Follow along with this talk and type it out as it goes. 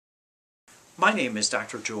My name is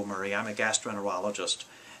Dr. Joe Murray. I'm a gastroenterologist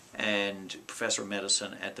and professor of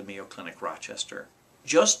medicine at the Mayo Clinic, Rochester.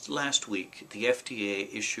 Just last week, the FDA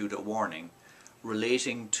issued a warning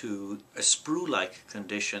relating to a sprue-like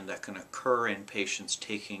condition that can occur in patients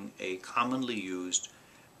taking a commonly used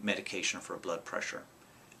medication for blood pressure.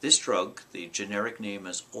 This drug, the generic name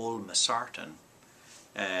is Olmesartan,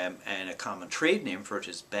 and a common trade name for it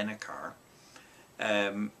is Benicar,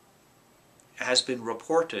 has been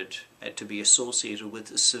reported to be associated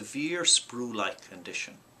with a severe sprue-like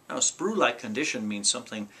condition. Now, a sprue-like condition means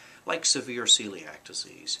something like severe celiac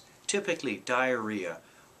disease, typically diarrhea,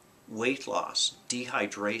 weight loss,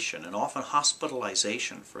 dehydration, and often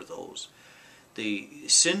hospitalization for those. The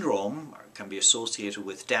syndrome can be associated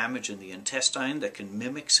with damage in the intestine that can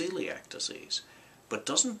mimic celiac disease, but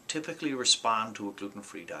doesn't typically respond to a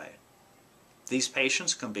gluten-free diet. These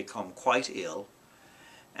patients can become quite ill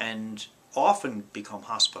and often become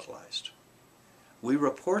hospitalized. We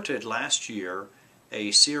reported last year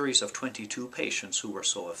a series of 22 patients who were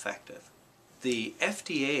so affected. The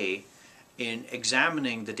FDA, in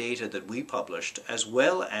examining the data that we published, as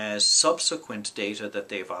well as subsequent data that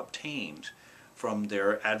they've obtained from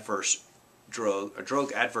their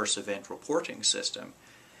drug adverse event reporting system,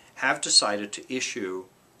 have decided to issue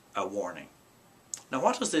a warning. Now,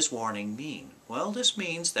 what does this warning mean? Well, this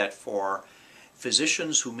means that for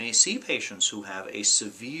physicians who may see patients who have a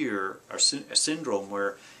severe or a syndrome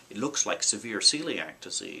where it looks like severe celiac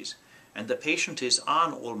disease, and the patient is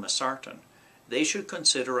on Olmesartan, they should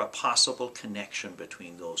consider a possible connection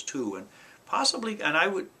between those two, and possibly, and I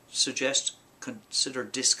would suggest, consider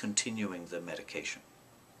discontinuing the medication.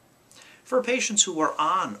 For patients who are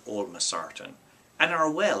on Olmesartan and are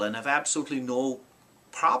well and have absolutely no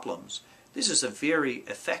problems, this is a very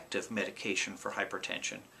effective medication for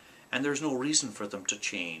hypertension, and there's no reason for them to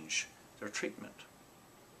change their treatment.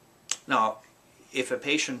 Now, if a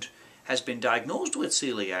patient has been diagnosed with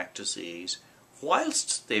celiac disease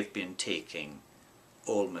whilst they've been taking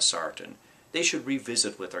Olmesartan, they should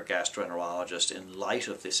revisit with their gastroenterologist in light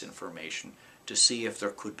of this information to see if there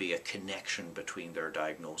could be a connection between their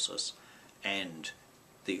diagnosis and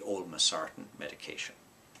the Olmesartan medication.